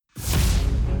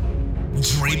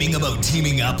Dreaming about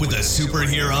teaming up with a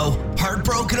superhero?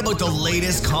 Heartbroken about the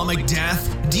latest comic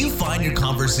death? Do you find your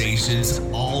conversations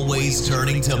always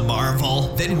turning to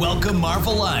Marvel? Then welcome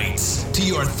Marvelites to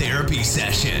your therapy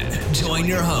session. Join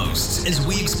your hosts as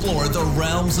we explore the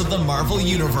realms of the Marvel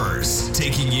Universe,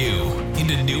 taking you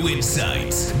into new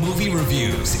insights, movie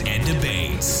reviews, and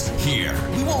debates. Here,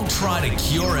 we won't try to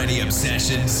cure any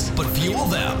obsessions, but fuel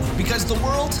them, because the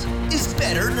world is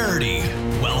better nerdy.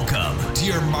 Welcome to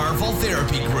your Marvel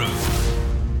Therapy Group.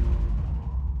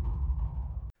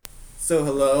 So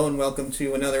hello and welcome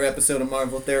to another episode of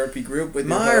Marvel Therapy Group with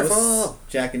your hosts,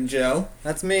 Jack and Joe.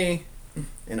 That's me.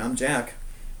 And I'm Jack.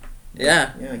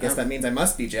 Yeah. Yeah, I guess that means I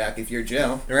must be Jack if you're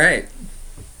Joe. Right.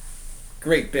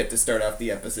 Great bit to start off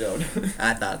the episode.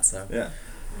 I thought so. Yeah.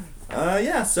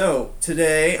 So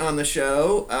today on the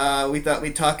show, we thought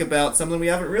we'd talk about something we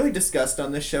haven't really discussed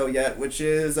on this show yet, which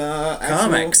is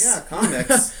comics.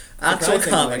 Comics. Actual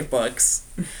comic books.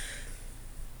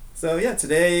 So yeah,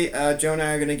 today Joe and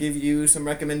I are going to give you some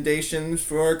recommendations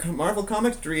for Marvel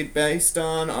Comics to read based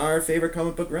on our favorite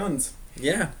comic book runs.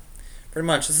 Yeah, pretty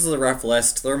much. This is a rough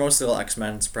list. They're mostly all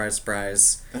X-Men. Surprise,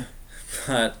 surprise.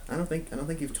 But I don't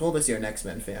think you've told us you're an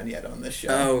X-Men fan yet on this show.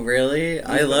 Oh, really?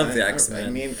 I love the X-Men. I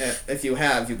mean, if you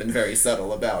have, you've been very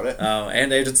subtle about it. Oh,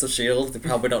 and Agents of S.H.I.E.L.D. They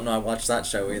probably don't know I watched that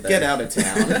show either. Get out of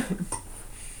town.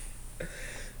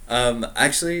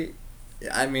 Actually,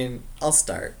 I mean, I'll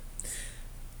start.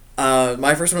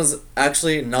 My first one is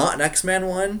actually not an X-Men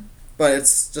one, but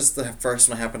it's just the first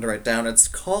one I happened to write down. It's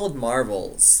called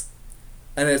Marvels.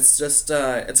 And it's just,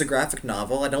 it's a graphic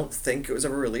novel. I don't think it was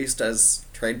ever released as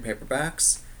trade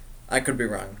paperbacks. I could be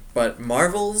wrong. But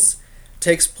Marvels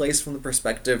takes place from the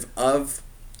perspective of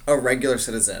a regular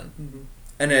citizen. Mm-hmm.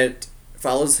 And it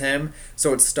follows him.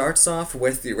 So it starts off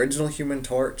with the original Human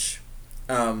Torch.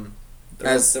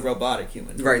 As the robotic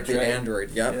human. Right, the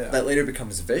android, yep. Yeah. That later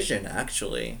becomes Vision,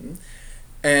 actually. Mm-hmm.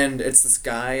 And it's this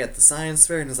guy at the science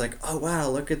fair, and he's like, oh, wow,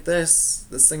 look at this.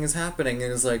 This thing is happening.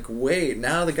 And he's like, wait,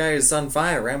 now the guy is on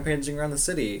fire, rampaging around the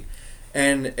city.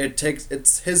 And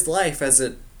it's his life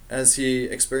as he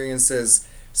experiences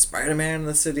Spider-Man in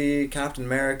the city, Captain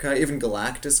America, even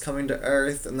Galactus coming to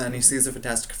Earth. And then he sees the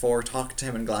Fantastic Four talk to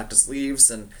him, and Galactus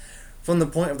leaves. And from the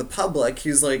point of the public,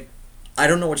 he's like, I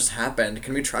don't know what just happened.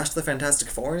 Can we trust the Fantastic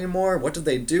Four anymore? What did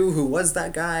they do? Who was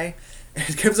that guy? And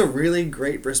it gives a really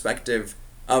great perspective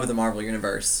of the Marvel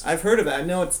Universe. I've heard of it. I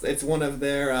know it's one of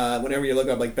their, whenever you look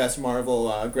up like best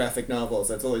Marvel graphic novels,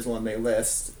 that's always one they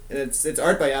list. It's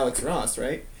art by Alex Ross,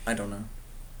 right? I don't know.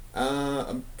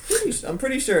 I'm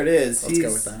pretty sure it is. Let's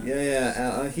go with that.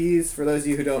 Yeah. He's, for those of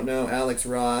you who don't know, Alex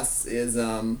Ross is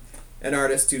an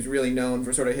artist who's really known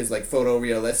for sort of his like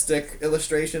photorealistic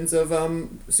illustrations of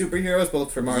superheroes,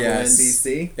 both for Marvel and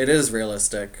DC. It is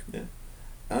realistic. Yeah.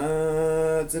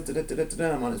 I'm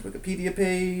on his Wikipedia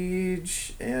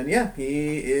page, and yeah,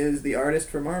 he is the artist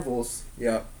for Marvels.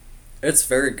 Yeah, it's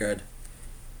very good.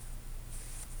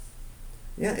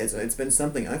 Yeah, it's been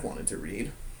something I've wanted to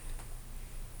read.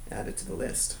 Add it to the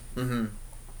list. Mm-hmm.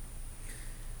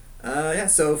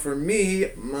 So for me,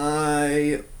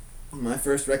 my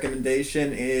first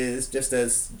recommendation is, just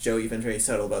as Joe, you've been very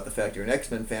subtle about the fact you're an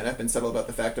X-Men fan, I've been subtle about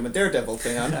the fact I'm a Daredevil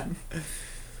fan.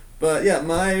 But yeah,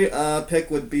 my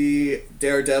pick would be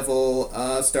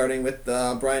Daredevil, starting with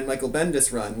the Brian Michael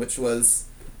Bendis run, which was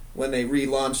when they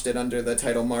relaunched it under the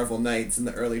title Marvel Knights in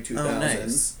the early 2000s. Oh,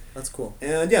 nice. That's cool.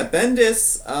 And yeah,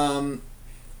 Bendis,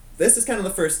 this is kind of the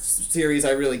first series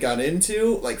I really got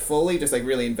into, like fully, just like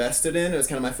really invested in. It was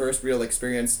kind of my first real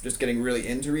experience just getting really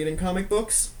into reading comic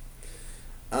books.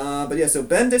 But yeah, so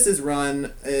Bendis'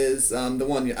 run is the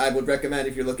one I would recommend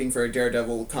if you're looking for a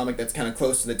Daredevil comic that's kind of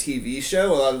close to the TV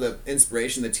show. A lot of the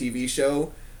inspiration the TV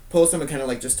show pulls from, and kind of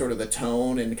like just sort of the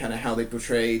tone and kind of how they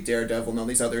portray Daredevil and all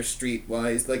these other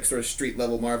streetwise, like sort of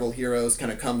street-level Marvel heroes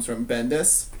kind of comes from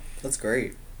Bendis. That's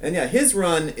great. And yeah, his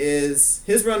run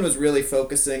was really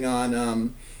focusing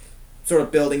on sort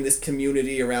of building this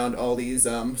community around all these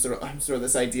sort of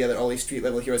this idea that all these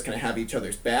street-level heroes kind of have each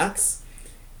other's backs.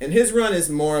 And his run is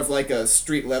more of like a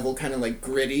street level kind of like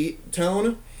gritty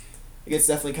tone. It's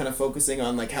definitely kind of focusing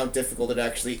on like how difficult it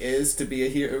actually is to be a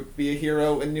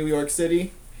hero in New York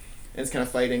City. And it's kind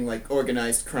of fighting like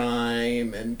organized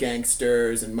crime and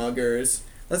gangsters and muggers.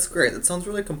 That's great. That sounds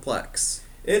really complex.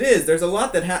 It is. There's a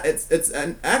lot that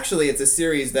actually it's a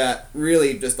series that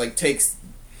really just like takes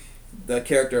the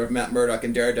character of Matt Murdock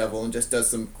in Daredevil and just does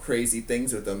some crazy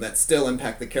things with them that still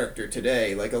impact the character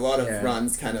today. Like a lot of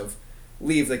runs kind of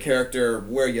leave the character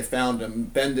where you found him.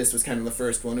 Bendis was kind of the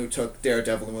first one who took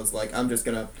Daredevil and was like, I'm just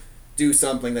gonna do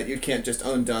something that you can't just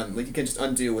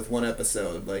undo with one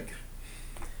episode. Like,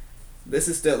 this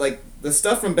is still, like, the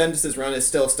stuff from Bendis' run is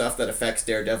still stuff that affects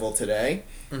Daredevil today.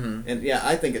 Mm-hmm. And yeah,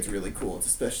 I think it's really cool. It's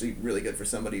especially really good for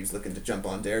somebody who's looking to jump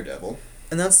on Daredevil.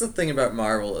 And that's the thing about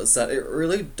Marvel, is that it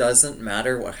really doesn't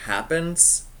matter what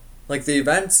happens. Like, the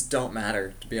events don't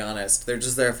matter, to be honest. They're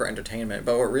just there for entertainment.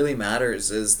 But what really matters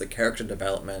is the character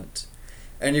development.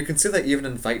 And you can see that even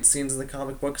in fight scenes in the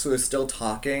comic books, where they're still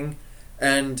talking.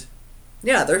 And,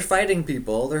 yeah, they're fighting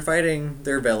people. They're fighting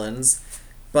their villains.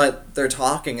 But they're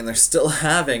talking, and they're still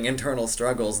having internal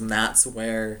struggles. And that's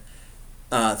where,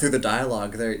 through the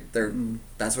dialogue,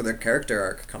 that's where their character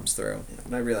arc comes through. Yeah,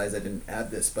 and I realize I didn't add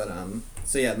this, but,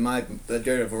 so yeah, the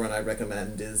Daredevil run I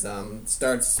recommend is,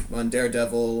 starts on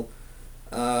Daredevil,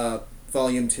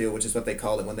 Volume 2, which is what they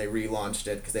called it when they relaunched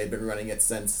it, because they'd been running it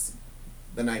since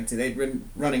they'd been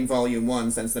running Volume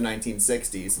 1 since the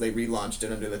 1960s, so they relaunched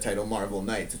it under the title Marvel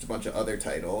Knights, which a bunch of other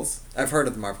titles. I've heard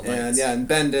of the Marvel Knights. And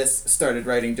Bendis started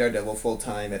writing Daredevil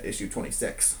full-time at issue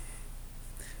 26.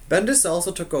 Bendis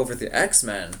also took over the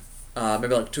X-Men,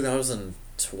 maybe like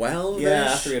 2012-ish? Yeah,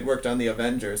 after he had worked on the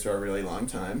Avengers for a really long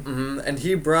time. Mm-hmm. And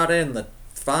he brought in the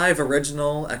 5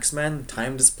 original X-Men,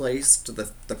 time displaced to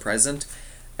the present,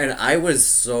 and I was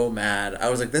so mad. I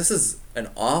was like, this is an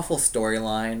awful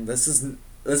storyline. This is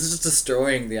just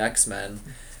destroying the X-Men.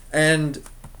 And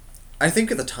I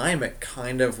think at the time it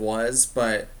kind of was,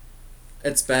 but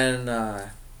it's been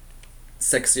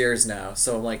 6 years now,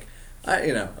 so I'm like,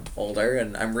 I'm older,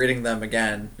 and I'm reading them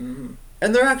again. Mm-hmm.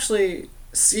 And they're actually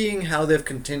seeing how they've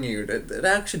continued. It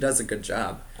actually does a good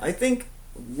job. I think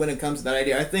when it comes to that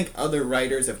idea, I think other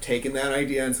writers have taken that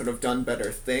idea and sort of done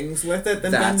better things with it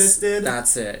than Bendis did.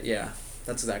 That's it, yeah.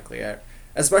 That's exactly it.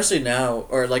 Especially now,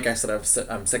 or like I said,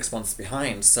 I'm 6 months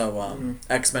behind, so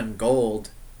X-Men Gold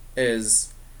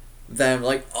is them,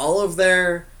 like, all of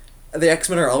the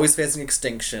X-Men are always facing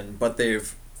extinction, but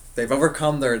they've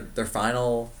overcome their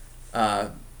final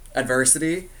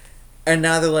adversity, and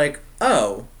now they're like,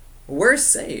 oh, we're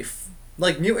safe.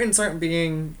 Like, mutants aren't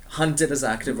being hunted as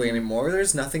actively anymore.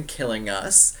 There's nothing killing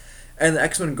us. And the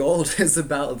X-Men Gold is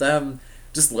about them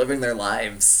just living their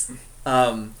lives.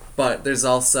 But there's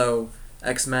also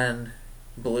X-Men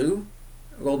Blue?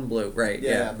 Gold and Blue, right.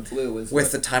 Yeah. The Blue is...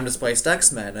 With the time-displaced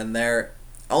X-Men. And they're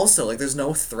also, like, there's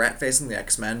no threat facing the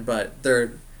X-Men, but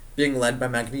they're being led by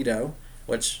Magneto,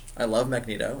 which I love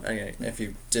Magneto, if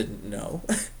you didn't know.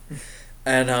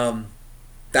 And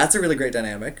that's a really great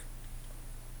dynamic.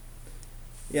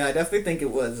 Yeah, I definitely think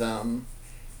it was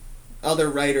other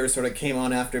writers sort of came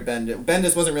on after Bendis.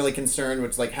 Bendis wasn't really concerned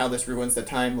with like how this ruins the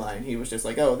timeline. He was just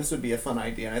like, oh, this would be a fun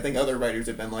idea. And I think other writers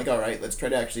have been like, all right, let's try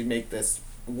to actually make this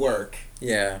work.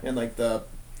 Yeah. And like the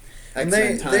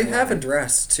X-Men timeline. They have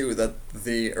addressed too that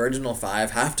the original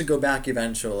 5 have to go back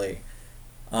eventually.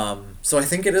 So I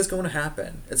think it is going to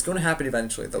happen. It's going to happen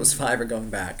eventually. Those 5 are going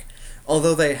back.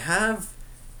 Although they have,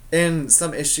 in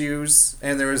some issues,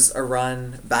 and there was a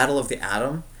run, Battle of the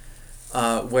Atom,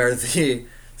 where the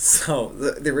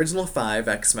original 5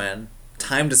 X-Men,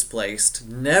 time displaced,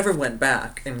 never went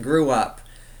back and grew up,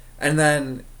 and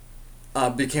then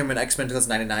became an X-Men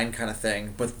 2099 kind of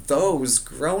thing. But those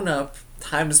grown-up,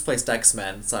 time displaced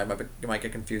X-Men, sorry, it might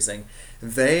get confusing,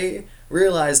 they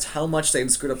realized how much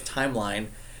they'd screwed up the timeline,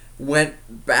 went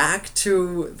back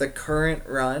to the current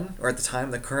run, or at the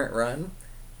time the current run,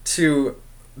 to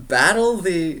battle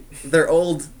their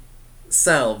old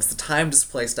selves, the time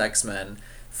displaced X-Men,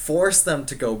 force them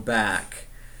to go back,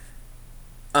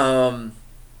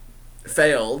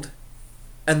 failed,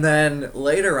 and then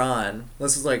later on,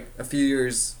 this was like a few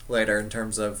years later in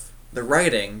terms of the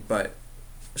writing, but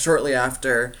shortly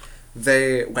after,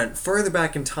 they went further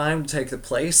back in time to take the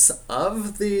place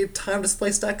of the time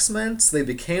displaced X-Men, so they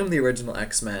became the original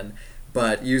X-Men,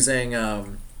 but using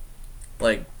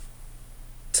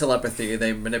telepathy,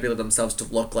 they manipulated themselves to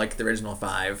look like the original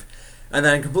 5, and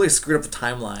then completely screwed up the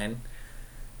timeline.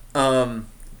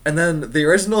 And then the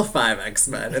original 5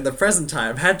 X-Men in the present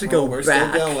time had to go we're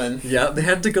back. Still going. Yeah, they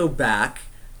had to go back,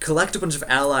 collect a bunch of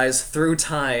allies through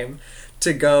time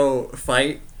to go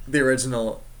fight the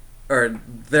original, or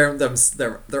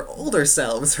their older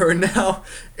selves who are now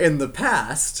in the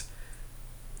past,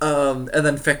 and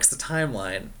then fix the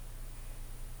timeline.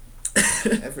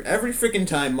 Every freaking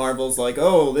time Marvel's like,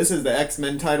 oh, this is the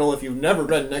X-Men title. If you've never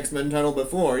read an X-Men title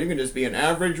before, you can just be an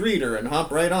average reader and hop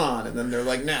right on. And then they're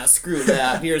like, nah, screw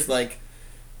that. Here's like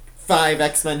 5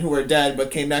 X-Men who are dead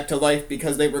but came back to life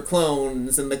because they were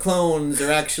clones, and the clones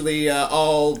are actually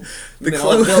all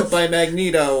built by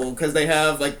Magneto because they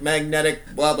have like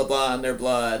magnetic blah blah blah in their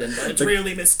blood, and it's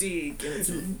really Mystique. And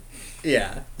it's...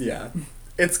 Yeah.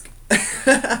 It's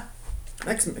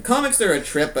comics are a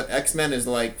trip, but X-Men is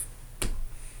like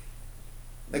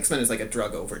X-Men is like a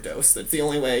drug overdose. That's the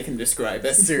only way I can describe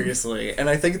it. Seriously. And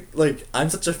I think, like, I'm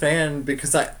such a fan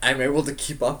because I'm able to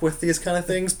keep up with these kind of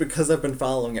things because I've been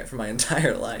following it for my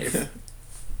entire life.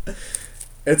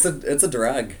 It's a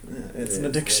drug. Yeah, it's an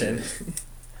addiction.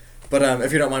 But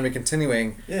if you don't mind me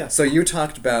continuing, yeah. So you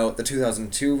talked about the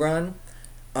 2002 run.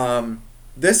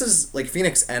 This is, like,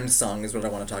 Phoenix Endsong is what I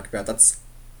want to talk about.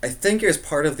 I think it was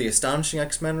part of the Astonishing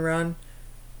X-Men run.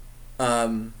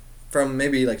 From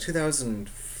maybe, like,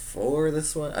 2004,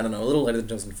 this one? I don't know, a little later than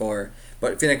 2004.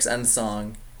 But Phoenix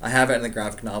Endsong, I have it in the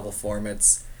graphic novel form.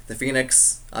 It's the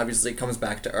Phoenix, obviously, comes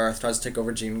back to Earth, tries to take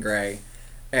over Jean Grey.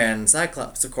 And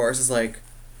Cyclops, of course, is like,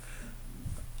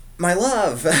 my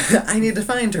love, I need to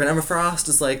find her. And Emma Frost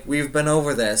is like, we've been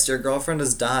over this. Your girlfriend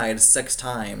has died 6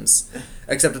 times.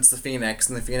 Except it's the Phoenix,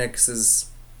 and the Phoenix is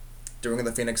doing what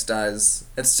the Phoenix does.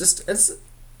 It's just,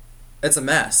 it's a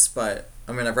mess, but,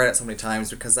 I mean, I've read it so many times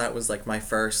because that was, like, my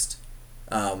first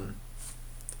comic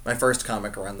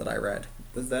run that I read.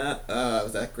 Was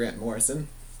that Grant Morrison?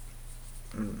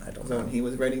 I don't So know. when he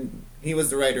was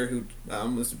the writer who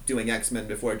was doing X-Men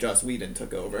before Joss Whedon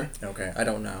took over. Okay, I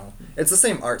don't know. It's the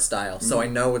same art style, so I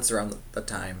know it's around the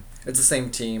time. It's the same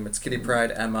team. It's Kitty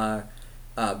Pryde, Emma,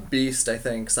 Beast, I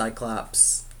think,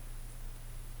 Cyclops,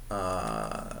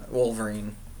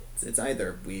 Wolverine. It's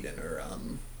either Whedon or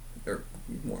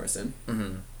Morrison.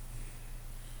 Mm-hmm.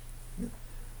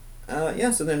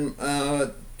 Yeah. So then, do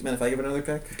you mind if I give another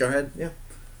pick? Go ahead. Yeah.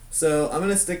 So I'm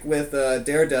gonna stick with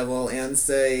Daredevil and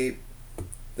say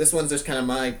this one's just kind of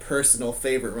my personal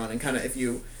favorite run, and kind of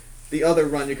the other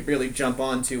run you could really jump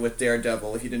onto with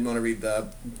Daredevil if you didn't want to read the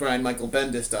Brian Michael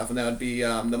Bendis stuff, and that would be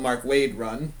the Mark Waid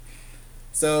run.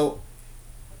 So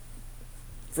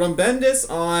from Bendis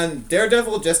on,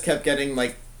 Daredevil just kept getting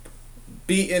like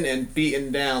beaten and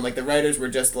beaten down. Like the writers were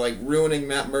just like ruining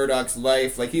Matt Murdock's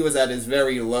life. Like he was at his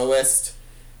very lowest.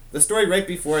 The story right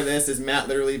before this is Matt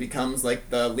literally becomes like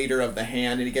the leader of the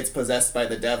Hand, and he gets possessed by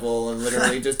the devil and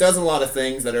literally just does a lot of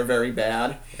things that are very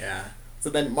bad. Yeah. So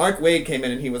then Mark Waid came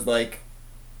in and he was like,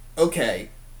 okay,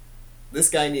 this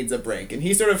guy needs a break. And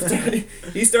he sort of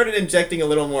started injecting a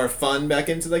little more fun back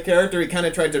into the character. He kind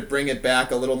of tried to bring it back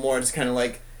a little more, just kind of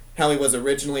like how he was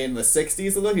originally in the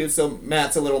 60s.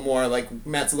 Matt's a little more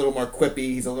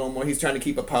quippy. He's trying to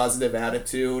keep a positive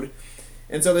attitude.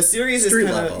 And so the series street is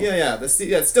kind level. of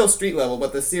it's still street level,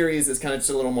 but the series is kind of just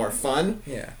a little more fun.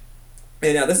 Yeah.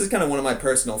 And yeah, this is kind of one of my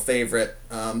personal favorite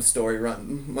one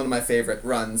of my favorite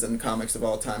runs in comics of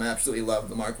all time. I absolutely love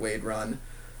the Mark Waid run.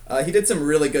 He did some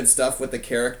really good stuff with the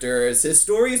characters. His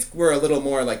stories were a little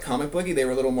more like comic booky. They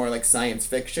were a little more like science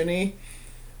fiction-y.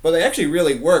 But they actually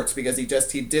really worked because he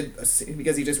just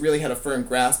really had a firm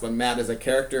grasp on Matt as a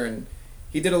character, and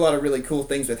he did a lot of really cool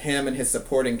things with him and his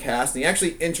supporting cast, and he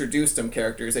actually introduced some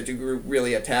characters that you grew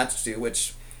really attached to,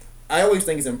 which I always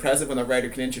think is impressive when a writer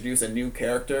can introduce a new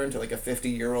character into like a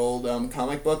 50-year-old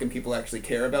comic book and people actually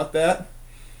care about that.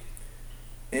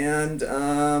 And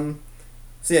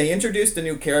so yeah, he introduced a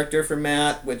new character for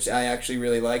Matt, which I actually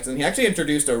really liked, and he actually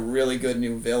introduced a really good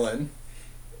new villain,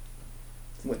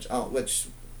 which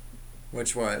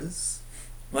was?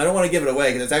 Well, I don't want to give it away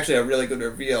because it's actually a really good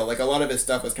reveal. Like a lot of his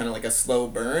stuff was kind of like a slow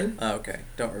burn. Oh, okay.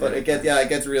 Don't But it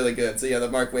gets really good. So yeah, the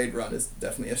Mark Waid run is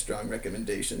definitely a strong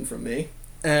recommendation from me.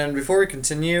 And before we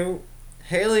continue,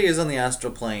 Haley is on the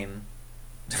astral plane.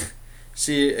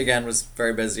 She again was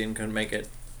very busy and couldn't make it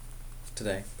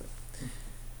today. But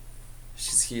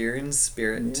she's here in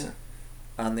spirit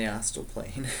on the astral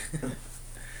plane.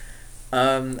 Do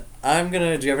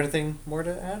you have anything more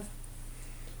to add?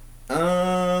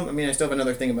 I mean, I still have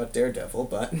another thing about Daredevil,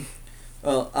 but...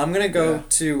 Well, I'm going to go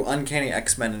to Uncanny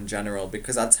X-Men in general,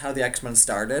 because that's how the X-Men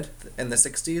started in the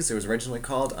 60s. It was originally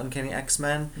called Uncanny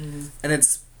X-Men, and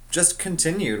it's just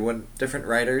continued when different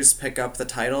writers pick up the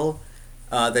title.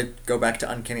 They go back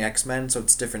to Uncanny X-Men, so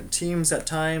it's different teams at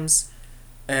times,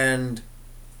 and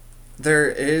there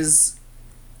is,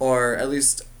 or at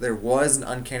least there was an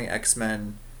Uncanny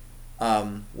X-Men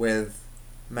with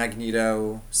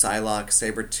Magneto, Psylocke,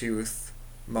 Sabretooth,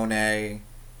 Monet.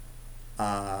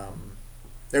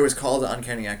 It was called the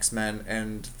Uncanny X-Men,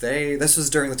 and this was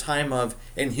during the time of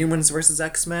Inhumans versus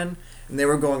X-Men, and they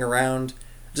were going around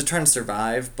just trying to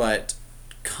survive, but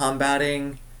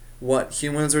combating what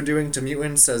humans were doing to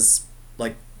mutants as,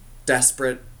 like,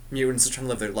 desperate mutants are trying to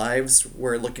live their lives,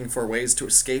 were looking for ways to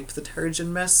escape the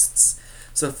Terrigen Mists.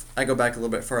 So if I go back a little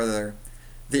bit further,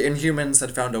 the Inhumans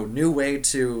had found a new way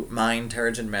to mine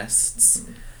Terrigen Mists,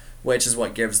 which is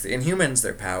what gives the Inhumans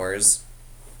their powers.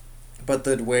 But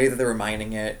the way that they were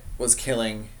mining it was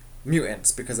killing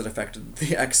mutants because it affected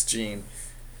the X gene.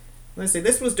 Let's say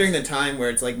this was during the time where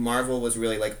it's like Marvel was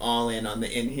really like all in on the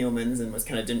Inhumans and was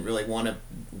kind of didn't really want to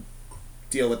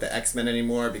deal with the X-Men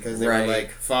anymore because they were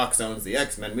like, Fox owns the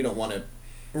X-Men. We don't want to.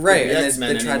 Right, and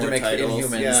they tried to make titles.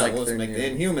 The Inhumans we'll make the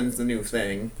Inhumans the new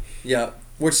thing. Yeah,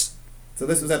 which. So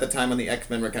this was at the time when the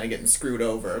X-Men were kind of getting screwed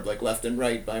over, like left and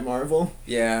right by Marvel.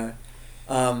 Yeah,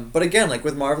 but again, like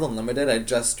with Marvel Unlimited, I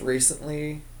just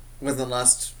recently, within the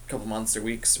last couple months or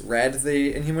weeks, read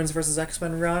the Inhumans versus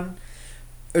X-Men run.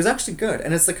 It was actually good,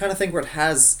 and it's the kind of thing where it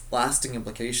has lasting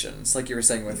implications, like you were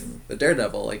saying with the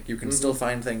Daredevil. Like you can still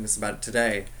find things about it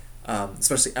today,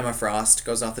 especially Emma Frost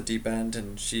goes off the deep end,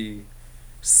 and she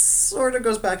sort of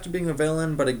goes back to being a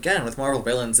villain, but again, with Marvel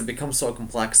villains, it becomes so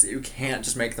complex that you can't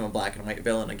just make them a black and white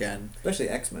villain again. Especially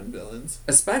X-Men villains.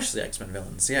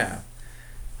 Yeah.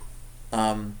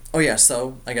 Oh yeah,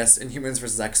 so I guess Inhumans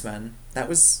versus X-Men, that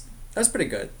was pretty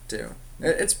good too.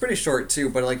 It's pretty short too,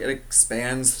 but like it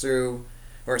spans through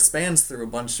a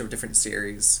bunch of different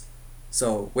series.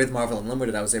 So with Marvel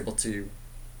Unlimited, I was able to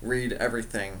read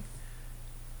everything.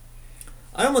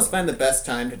 I almost find the best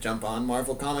time to jump on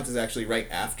Marvel Comics is actually right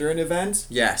after an event.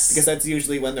 Yes. Because that's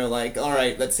usually when they're like, all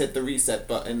right, let's hit the reset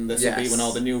button. This will be when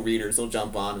all the new readers will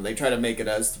jump on. And they try to make it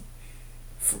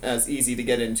as easy to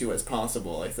get into as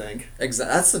possible, I think.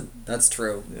 Exactly. That's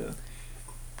true. Yeah.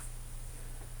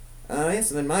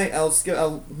 Yes, and then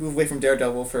I'll move away from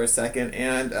Daredevil for a second,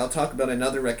 and I'll talk about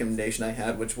another recommendation I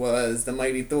had, which was The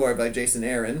Mighty Thor by Jason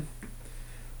Aaron.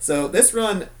 So this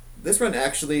run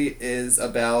actually is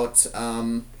about,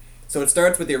 so it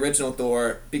starts with the original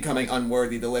Thor becoming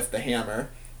unworthy to lift the hammer,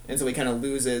 and so he kind of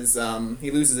loses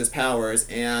his powers,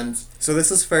 and... So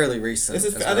this is fairly recent.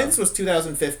 I think this was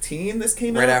 2015 this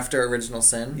came out. Right after Original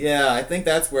Sin? Yeah, I think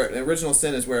that's where, Original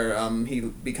Sin is where he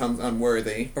becomes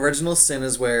unworthy. Original Sin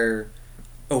is where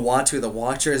Uatu, the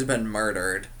Watcher, has been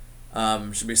murdered.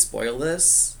 Should we spoil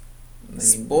this? I'm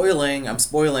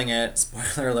spoiling it.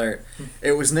 Spoiler alert.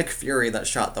 It was Nick Fury that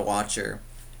shot the Watcher.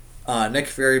 Nick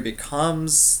Fury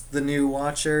becomes the new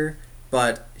Watcher,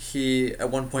 but he at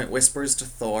one point whispers to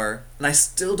Thor, and I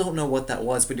still don't know what that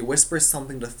was, but he whispers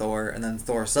something to Thor, and then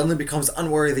Thor suddenly becomes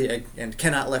unworthy and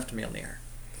cannot lift Mjolnir.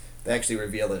 They actually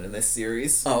reveal it in this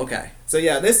series. Oh, okay. So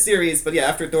yeah, this series, but yeah,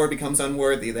 after Thor becomes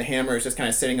unworthy, the hammer is just kind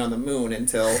of sitting on the moon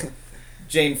until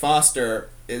Jane Foster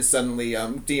is suddenly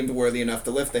deemed worthy enough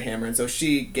to lift the hammer, and so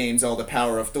she gains all the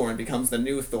power of Thor and becomes the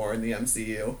new Thor in the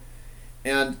MCU.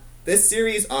 And this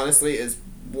series, honestly, is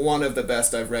one of the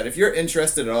best I've read. If you're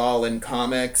interested at all in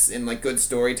comics, in like good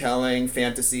storytelling,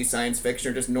 fantasy, science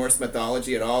fiction, or just Norse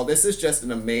mythology at all, this is just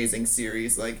an amazing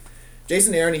series. Like,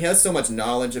 Jason Aaron, he has so much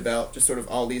knowledge about just sort of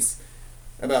all these,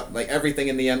 about like everything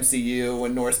in the MCU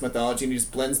and Norse mythology, and he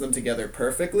just blends them together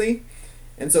perfectly.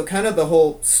 And so kind of the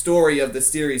whole story of the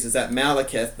series is that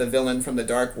Malekith, the villain from the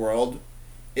Dark World,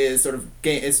 is sort of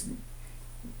is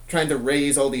trying to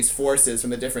raise all these forces from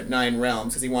the different 9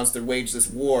 realms because he wants to wage this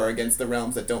war against the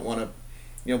realms that don't want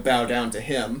to, bow down to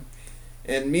him.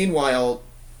 And meanwhile,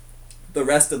 the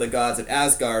rest of the gods at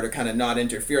Asgard are kind of not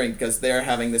interfering because they're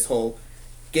having this whole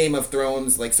Game of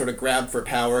Thrones, like, sort of grab for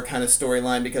power kind of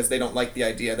storyline because they don't like the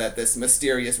idea that this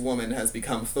mysterious woman has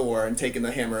become Thor and taken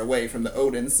the hammer away from the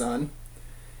Odin son.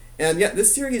 And yeah,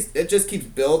 this series, it just keeps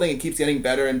building and keeps getting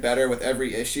better and better with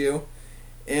every issue.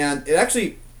 And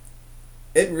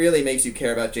it really makes you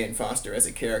care about Jane Foster as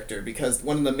a character because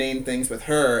one of the main things with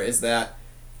her is that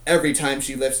every time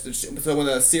she lifts, so when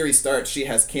the series starts, she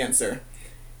has cancer.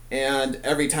 And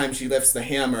every time she lifts the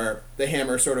hammer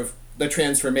sort of, the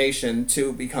transformation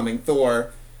to becoming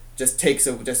Thor just takes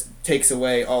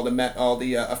away all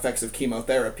the effects of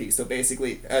chemotherapy. So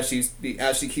basically, as she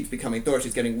keeps becoming Thor,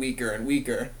 she's getting weaker and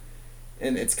weaker,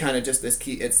 and it's kind of just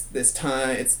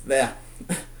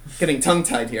getting tongue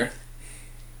tied here.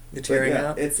 You're tearing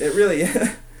up. It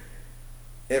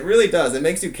really does. It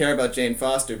makes you care about Jane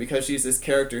Foster because she's this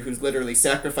character who's literally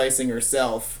sacrificing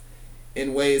herself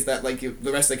in ways that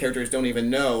the rest of the characters don't even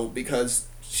know because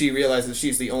she realizes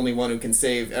she's the only one who can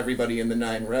save everybody in the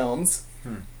 9 realms.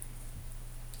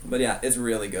 But yeah, it's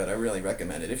really good. I really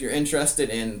recommend it. If you're interested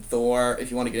in Thor, if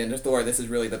you want to get into Thor, this is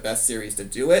really the best series to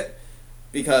do it.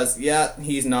 Because, yeah,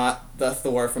 he's not the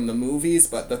Thor from the movies,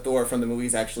 but the Thor from the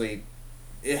movies actually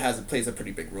plays a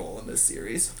pretty big role in this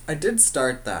series. I did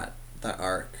start that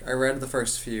arc. I read the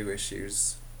first few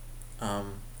issues.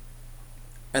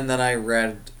 And then I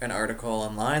read an article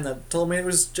online that told me it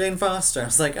was Jane Foster. I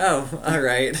was like, oh,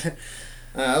 alright.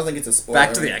 I don't think it's a spoiler.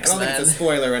 Back to the X-Men. I don't think it's a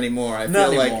spoiler anymore. I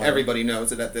feel like everybody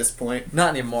knows it at this point. Not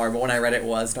anymore, but when I read it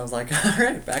was, and I was like,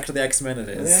 alright, back to the X-Men it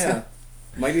is. Yeah.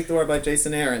 Mighty Thor by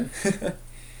Jason Aaron.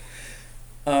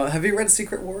 Have you read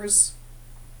Secret Wars?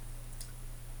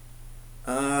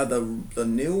 The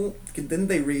new, didn't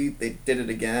they did it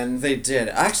again? They did.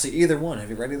 Actually, either one. Have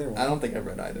you read either one? I don't think I've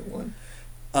read either one.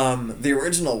 The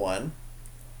original one,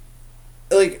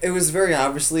 like, it was very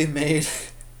obviously made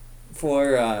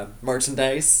for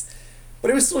merchandise,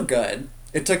 but it was still good.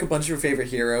 It took a bunch of your favorite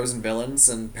heroes and villains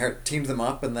and teamed them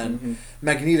up, and then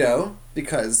Magneto,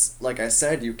 because, like I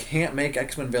said, you can't make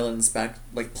X-Men villains back,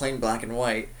 like, plain black and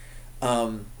white.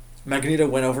 Magneto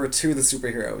went over to the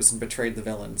superheroes and betrayed the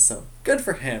villains, so good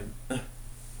for him.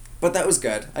 But that was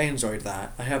good. I enjoyed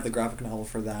that. I have the graphic novel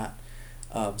for that,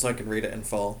 so I can read it in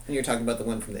full. And you're talking about the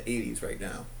one from the 80s right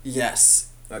now. Yes.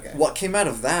 Okay. What came out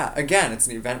of that? Again, it's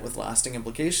an event with lasting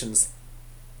implications.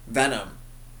 Venom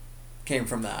came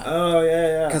from that. Oh,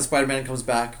 yeah. Because Spider-Man comes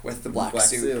back with the black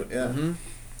suit. Yeah. Mm-hmm.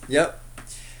 Yep.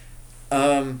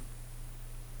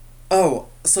 Oh,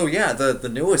 so yeah, the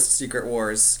newest Secret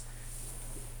Wars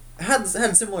had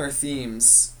similar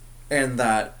themes in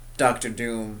that Doctor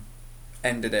Doom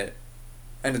ended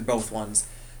both ones.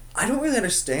 I don't really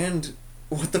understand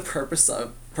what the purpose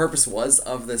was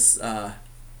of this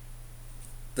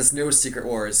this newest Secret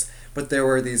Wars, but there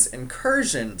were these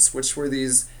incursions, which were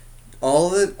all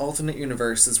the alternate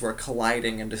universes were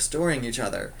colliding and destroying each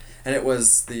other, and it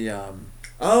was the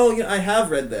Oh, yeah, I have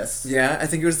read this. Yeah, I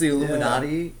think it was the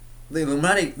Illuminati. The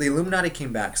Illuminati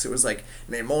came back, so it was like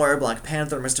Namor, Black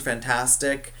Panther, Mr.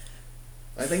 Fantastic.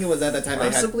 I think it was at that time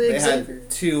they had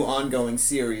two ongoing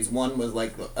series. One was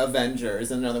like Avengers,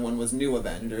 and another one was New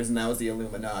Avengers, and that was the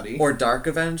Illuminati. Or Dark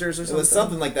Avengers or something? It was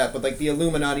something like that, but like the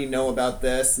Illuminati know about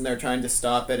this, and they're trying to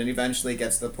stop it, and eventually it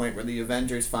gets to the point where the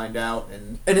Avengers find out,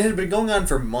 and it had been going on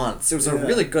for months. It was a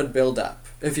really good build-up,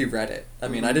 if you read it. I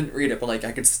mean, I didn't read it, but like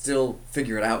I could still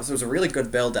figure it out, so it was a really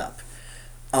good build-up.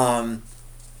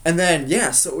 And then,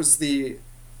 so it was the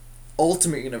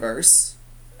Ultimate Universe,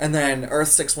 and then Earth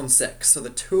 616. So the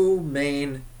two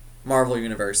main Marvel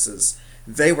universes,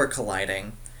 they were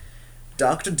colliding.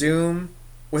 Doctor Doom,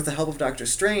 with the help of Doctor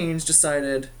Strange,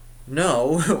 decided,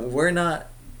 no, we're not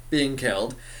being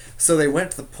killed. So they went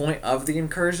to the point of the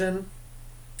incursion,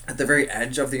 at the very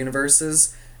edge of the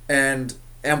universes, and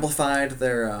amplified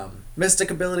their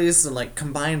mystic abilities and like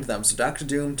combined them. So Doctor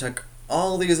Doom took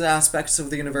all these aspects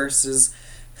of the universes,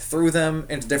 threw them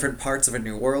into different parts of a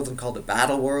new world and called it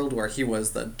Battle World, where he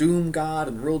was the Doom God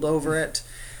and ruled over it.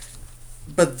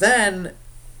 But then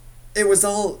it was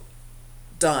all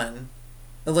done.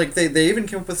 Like they even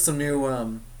came up with some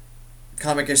new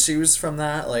comic issues from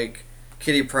that, like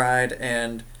Kitty Pryde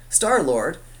and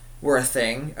Star-Lord were a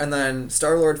thing, and then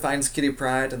Star-Lord finds Kitty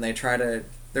Pryde and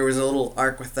there was a little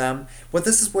arc with them. But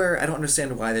this is where I don't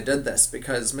understand why they did this,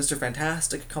 because Mr.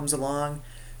 Fantastic comes along,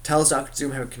 tells Doctor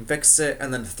Doom how he can fix it,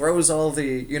 and then throws all the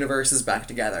universes back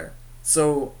together.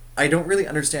 So I don't really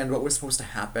understand what was supposed to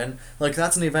happen. Like,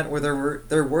 that's an event where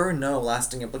there were no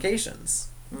lasting implications.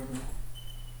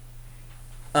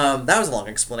 That was a long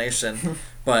explanation,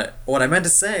 but what I meant to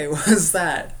say was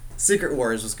that Secret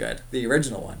Wars was good, the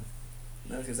original one.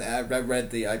 I was gonna say, I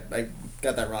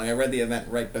got that wrong. I read the event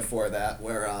right before that,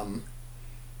 where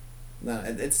no,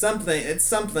 it's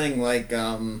something like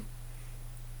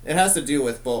it has to do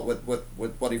with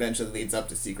what eventually leads up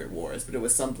to Secret Wars, but it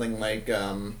was something like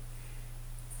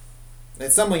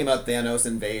it's something about Thanos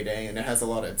invading, and it has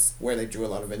where they drew a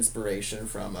lot of inspiration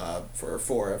from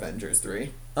for Avengers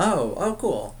 3. Oh,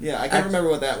 cool. Yeah, I can't remember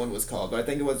what that one was called, but I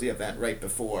think it was the event right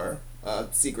before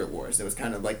Secret Wars. It was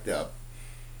kind of like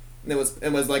it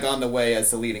was like on the way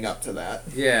as to leading up to that.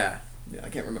 Yeah. Yeah, I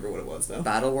can't remember what it was though.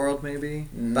 Battle World, maybe?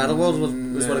 Battle World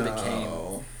was what it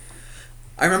became.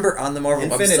 I remember on the Marvel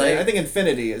website. I think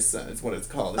Infinity is what it's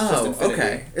called. It's just Infinity.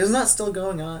 Okay. Isn't that still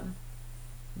going on?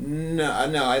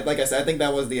 No. Like I said, I think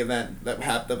that was the event that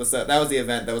happened. That was the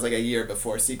event that was like a year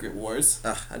before Secret Wars.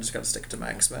 Ugh, I just gotta stick to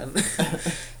my X-Men.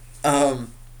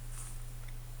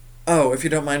 If you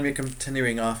don't mind me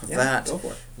continuing off of that, go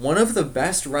for it. One of the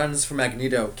best runs for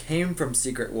Magneto came from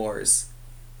Secret Wars,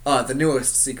 the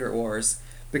newest Secret Wars,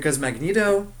 because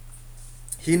Magneto,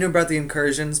 he knew about the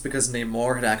incursions because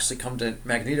Namor had actually come to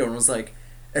Magneto and was like,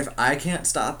 if I can't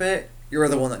stop it, you're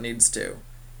the one that needs to.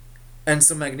 And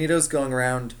so Magneto's going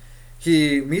around,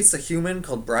 he meets a human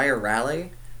called Briar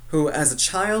Raleigh, who as a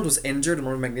child was injured in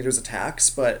one of Magneto's attacks,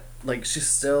 but like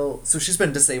she's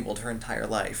been disabled her entire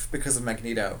life because of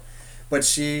Magneto. But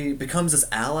she becomes his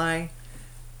ally,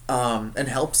 and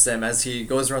helps him as he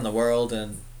goes around the world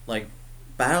and like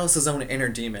battles his own inner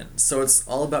demons. So it's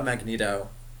all about Magneto,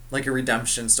 like a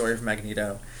redemption story for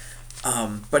Magneto.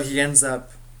 But he ends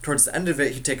up, towards the end of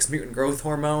it, he takes mutant growth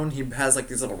hormone. He has like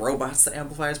these little robots that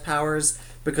amplify his powers,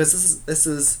 because this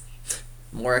is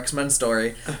more X-Men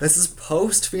story. This is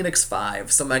post Phoenix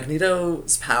 5, so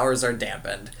Magneto's powers are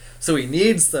dampened. So he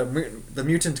needs the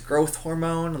mutant growth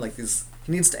hormone, like these.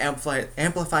 He needs to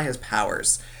amplify his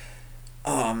powers.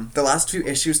 The last 2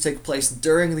 issues take place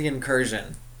during the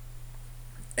incursion,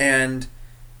 and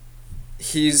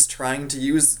he's drawing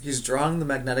the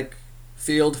magnetic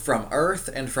field from Earth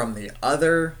and from the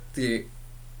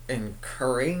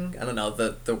incurring, I don't know,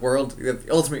 the world, the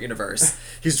ultimate universe.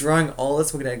 He's drawing all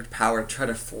this magnetic power to try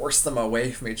to force them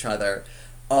away from each other,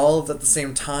 all at the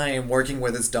same time working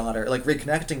with his daughter, like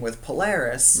reconnecting with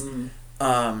Polaris,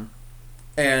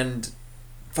 and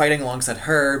fighting alongside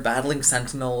her, battling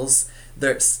Sentinels.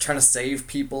 They're trying to save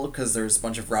people because there's a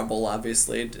bunch of rubble,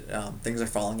 obviously. Things are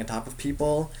falling on top of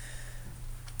people.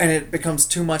 And it becomes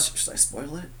too much. Should I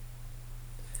spoil it?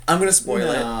 I'm gonna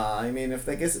spoil it. I mean, if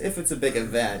it's a big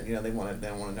event, they want to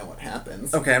know what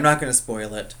happens. Okay, I'm not gonna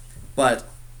spoil it, but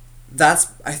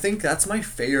I think that's my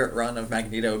favorite run of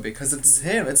Magneto because it's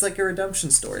him. It's like a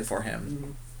redemption story for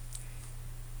him.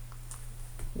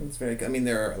 It's very good. I mean,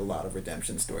 there are a lot of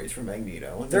redemption stories for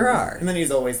Magneto. There are, and then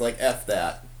he's always like, "F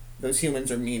that. Those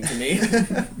humans are mean to me."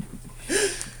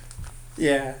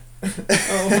 Yeah.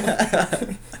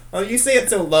 Oh, you say it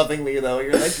so lovingly though.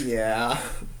 You're like, yeah.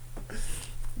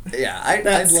 Yeah, I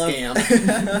love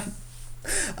scam.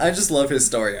 I just love his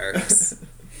story arcs.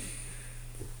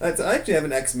 I actually have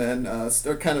an X-Men,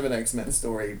 or kind of an X-Men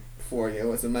story for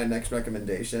you. It's in my next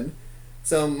recommendation.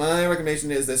 So my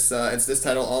recommendation is this. It's this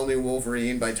title, All New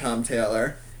Wolverine by Tom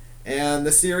Taylor, and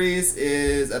the series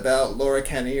is about Laura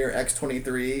Kinney, or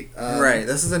X-23. Right.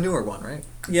 This is a newer one, right?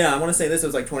 Yeah, I want to say this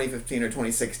was like 2015 or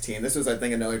 2016. This was, I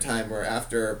think, another time where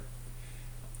after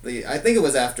the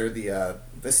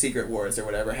Secret Wars or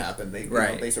whatever happened,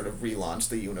 they sort of relaunched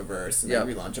the universe and they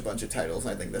relaunched a bunch of titles,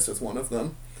 and I think this was one of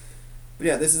them. But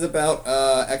yeah, this is about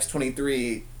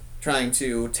X-23 trying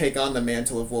to take on the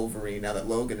mantle of Wolverine now that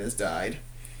Logan has died.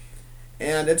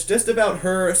 And it's just about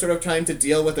her sort of trying to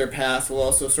deal with her past while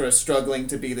also sort of struggling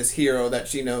to be this hero that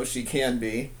she knows she can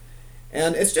be.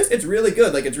 And it's really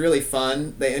good. Like, it's really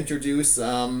fun. They introduce,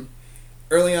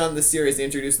 early on in the series, they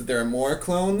introduce that there are more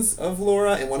clones of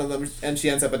Laura, and one of them, and she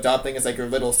ends up adopting as like her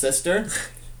little sister,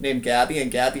 named Gabby,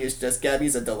 and Gabby's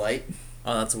a delight.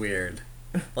 Oh, that's weird.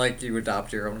 Like, you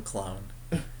adopt your own clone.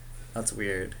 That's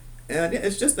weird. And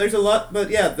it's just, there's a lot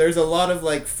of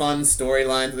like fun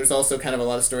storylines. There's also kind of a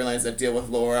lot of storylines that deal with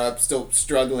Laura still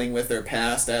struggling with her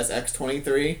past as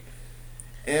X-23.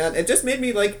 And it just made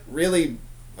me like really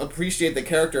appreciate the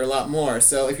character a lot more.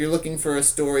 So if you're looking for a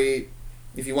story,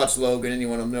 if you watch Logan and you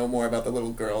want to know more about the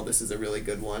little girl, this is a really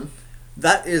good one.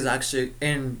 That is actually,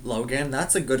 in Logan,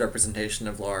 that's a good representation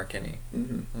of Laura Kinney.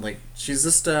 Mm-hmm. Like, she's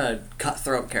just a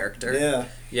cutthroat character. Yeah.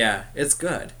 Yeah, it's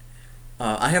good.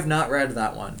 I have not read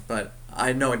that one, but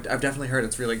I know I've definitely heard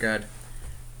it's really good.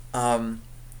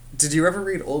 Did you ever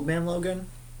read Old Man Logan?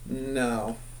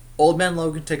 No. Old Man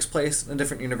Logan takes place in a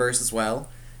different universe as well,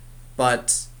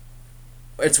 but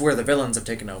it's where the villains have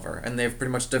taken over, and they've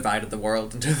pretty much divided the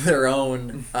world into their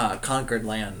own conquered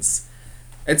lands.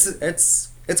 It's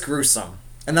gruesome,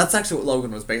 and that's actually what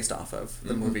Logan was based off of,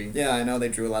 the movie. Yeah, I know they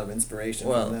drew a lot of inspiration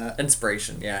from that.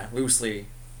 Inspiration, yeah, loosely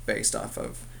based off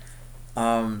of.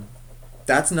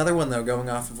 That's another one though, going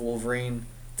off of Wolverine,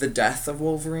 the death of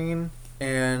Wolverine,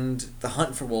 and the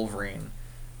hunt for Wolverine.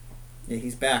 Yeah,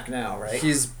 he's back now, right?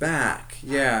 He's back,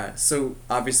 yeah. So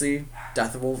obviously,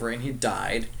 death of Wolverine, he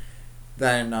died.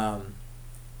 Then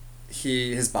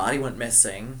his body went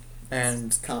missing, and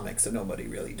it's comics, so nobody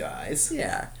really dies.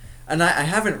 Yeah, and I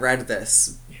haven't read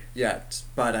this yet,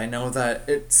 but I know that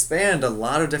it spanned a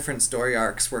lot of different story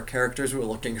arcs where characters were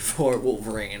looking for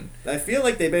Wolverine. I feel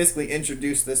like they basically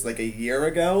introduced this like a year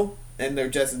ago, and they're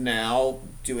just now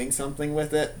doing something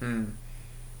with it.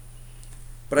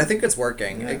 But I think it's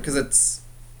working because it's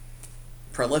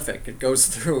prolific. It goes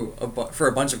through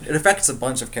it affects a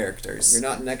bunch of characters. You're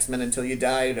not an X-Men until you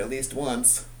died at least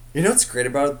once. You know what's great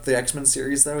about the X-Men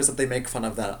series though is that they make fun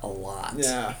of that a lot.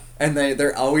 Yeah. And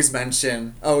they're always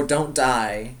mention, oh, don't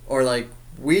die, or like,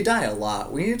 we die a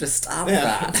lot. We need to stop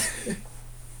that.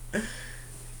 It's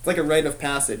like a rite of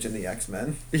passage in the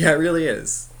X-Men. Yeah, it really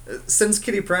is. Since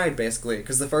Kitty Pryde, basically,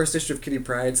 because the first issue of Kitty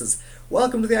Pryde says,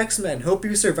 "Welcome to the X-Men. Hope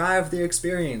you survive the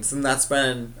experience," and that's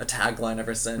been a tagline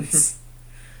ever since.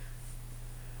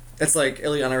 It's like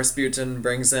Ilyana Rasputin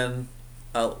brings in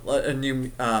a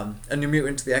new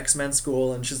mutant to the X-Men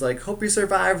school, and she's like, "Hope you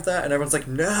survive that," and everyone's like,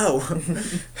 "No."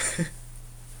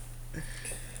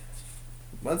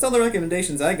 Well, that's all the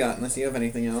recommendations I got, unless you have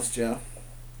anything else, Joe.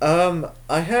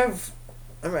 I have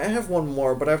one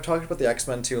more, but I've talked about the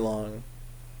X-Men too long.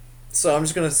 So I'm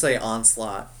just going to say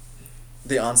Onslaught.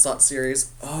 The Onslaught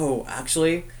series. Oh,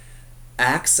 actually,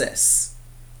 Axis.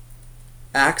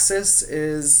 Axis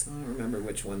is... I don't remember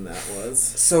which one that was.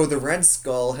 So the Red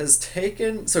Skull has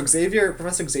taken... So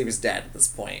Professor Xavier's dead at this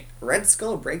point. Red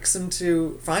Skull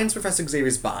finds Professor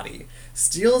Xavier's body,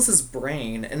 steals his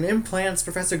brain, and implants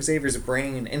Professor Xavier's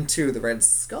brain into the Red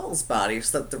Skull's body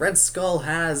so that the Red Skull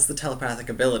has the telepathic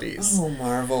abilities. Oh,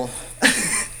 Marvel.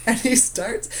 And he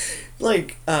starts,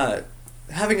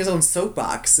 having his own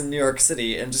soapbox in New York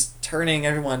City and just turning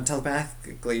everyone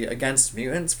telepathically against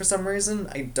mutants for some reason.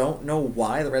 I don't know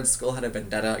why the Red Skull had a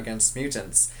vendetta against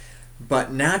mutants.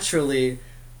 But naturally,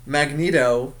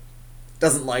 Magneto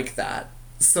doesn't like that.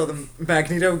 So the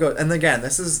Magneto goes... And again,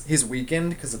 he's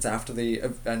weakened because it's after the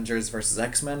Avengers vs.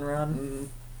 X-Men run. Mm-hmm.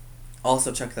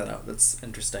 Also check that out. That's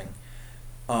interesting.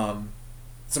 So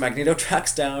Magneto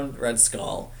tracks down Red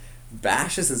Skull,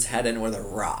 bashes his head in with a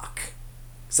rock.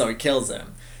 So he kills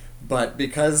him. But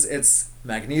because it's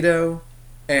Magneto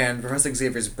and Professor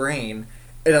Xavier's brain,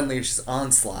 it unleashes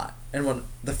Onslaught. And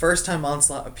the first time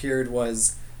Onslaught appeared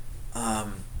was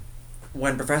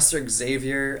when Professor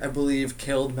Xavier, I believe,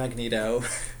 killed Magneto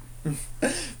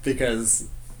because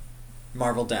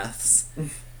Marvel deaths.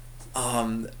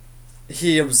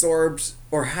 He absorbed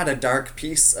or had a dark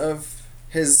piece of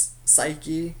his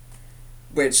psyche,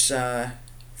 which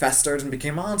festered and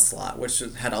became Onslaught, which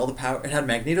had all the power. It had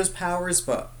Magneto's powers,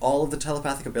 but all of the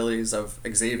telepathic abilities of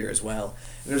Xavier as well.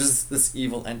 And it was just this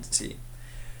evil entity.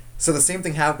 So the same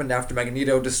thing happened after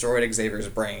Magneto destroyed Xavier's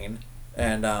brain,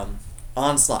 and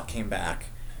Onslaught came back,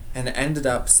 and ended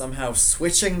up somehow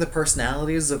switching the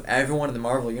personalities of everyone in the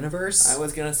Marvel Universe. I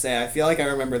was gonna say, I feel like I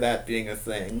remember that being a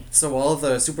thing. So all of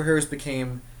the superheroes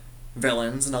became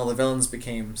villains, and all the villains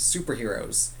became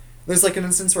superheroes. There's an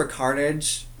instance where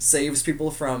Carnage saves people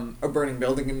from a burning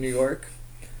building in New York.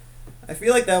 I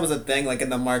feel like that was a thing, in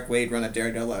the Mark Waid run of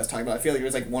Daredevil I was talking about. I feel like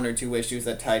there was, 1 or 2 issues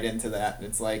that tied into that, and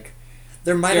it's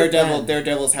there might have been.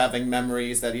 Daredevil's having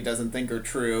memories that he doesn't think are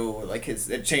true.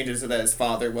 It changes so that his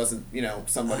father wasn't,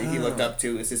 somebody he looked up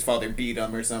to. His father beat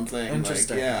him or something.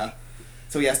 Interesting. Yeah.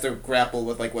 So he has to grapple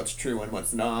with, what's true and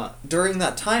what's not. During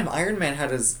that time, Iron Man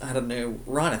had a new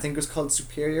run. I think it was called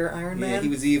Superior Iron Man. Yeah, he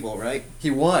was evil, right?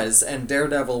 He was, and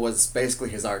Daredevil was basically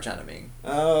his archenemy.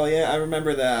 Oh, yeah, I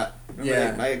remember that.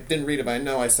 Yeah. I didn't read it, but I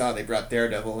know I saw they brought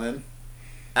Daredevil in.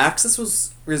 Axis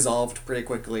was resolved pretty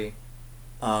quickly.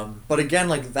 But again,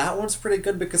 that one's pretty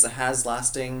good because it has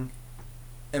lasting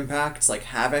impacts.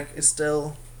 Havoc is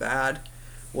still bad,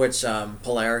 which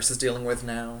Polaris is dealing with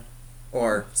now.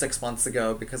 Or 6 months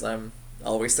ago, because I'm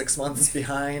always 6 months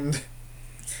behind.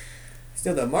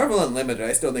 Still, though, Marvel Unlimited,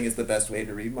 I still think is the best way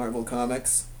to read Marvel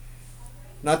comics.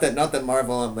 Not that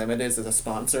Marvel Unlimited is a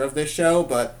sponsor of this show,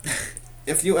 but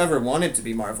if you ever wanted to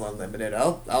be Marvel Unlimited,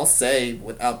 I'll say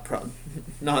without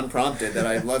non-prompted that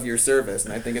I love your service,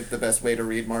 and I think it's the best way to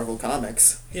read Marvel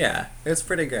comics. Yeah, it's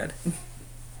pretty good.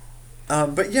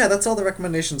 But yeah, that's all the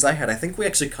recommendations I had. I think we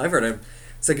actually covered a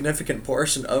significant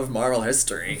portion of Marvel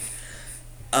history.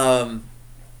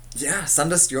 Yeah,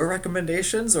 send us your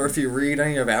recommendations, or if you read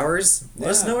any of ours, let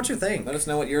us know what you think. Let us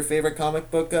know what your favorite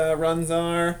comic book runs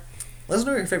are. Let us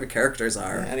know what your favorite characters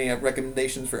are. Yeah, any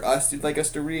recommendations for us you'd like us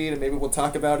to read, and maybe we'll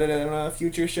talk about it in a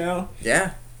future show. Yeah.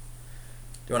 Do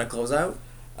you want to close out?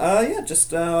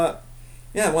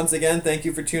 Once again, thank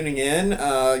you for tuning in.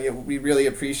 We really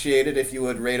appreciate it if you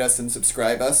would rate us and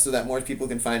subscribe us so that more people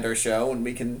can find our show and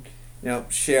we can,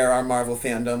 share our Marvel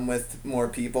fandom with more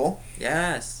people.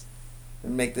 Yes.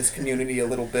 And make this community a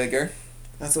little bigger.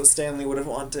 That's what Stanley would have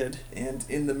wanted. And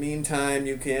in the meantime,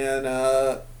 you can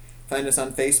find us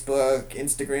on Facebook,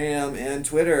 Instagram, and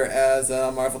Twitter as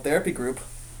Marvel Therapy Group.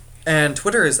 And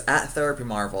Twitter is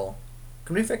 @TherapyMarvel.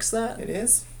 Can we fix that? It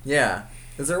is? Yeah.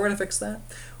 Is there a way to fix that?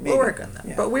 Maybe. We'll work on that.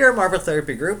 Yeah. But we are Marvel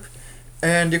Therapy Group,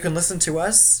 and you can listen to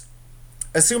us.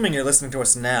 Assuming you're listening to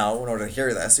us now in order to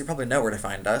hear this, you probably know where to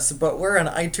find us, but we're on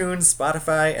iTunes,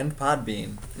 Spotify, and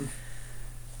Podbean.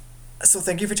 So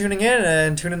thank you for tuning in,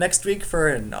 and tune in next week for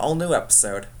an all-new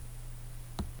episode.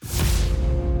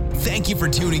 Thank you for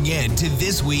tuning in to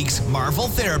this week's Marvel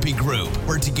Therapy Group,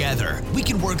 where together we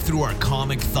can work through our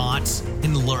comic thoughts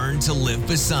and learn to live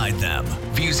beside them.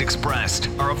 Views expressed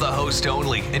are of the host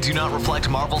only and do not reflect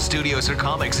Marvel Studios or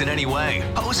comics in any way.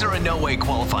 Hosts are in no way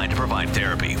qualified to provide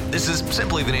therapy. This is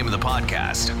simply the name of the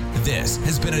podcast. This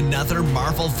has been another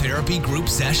Marvel Therapy Group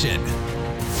session.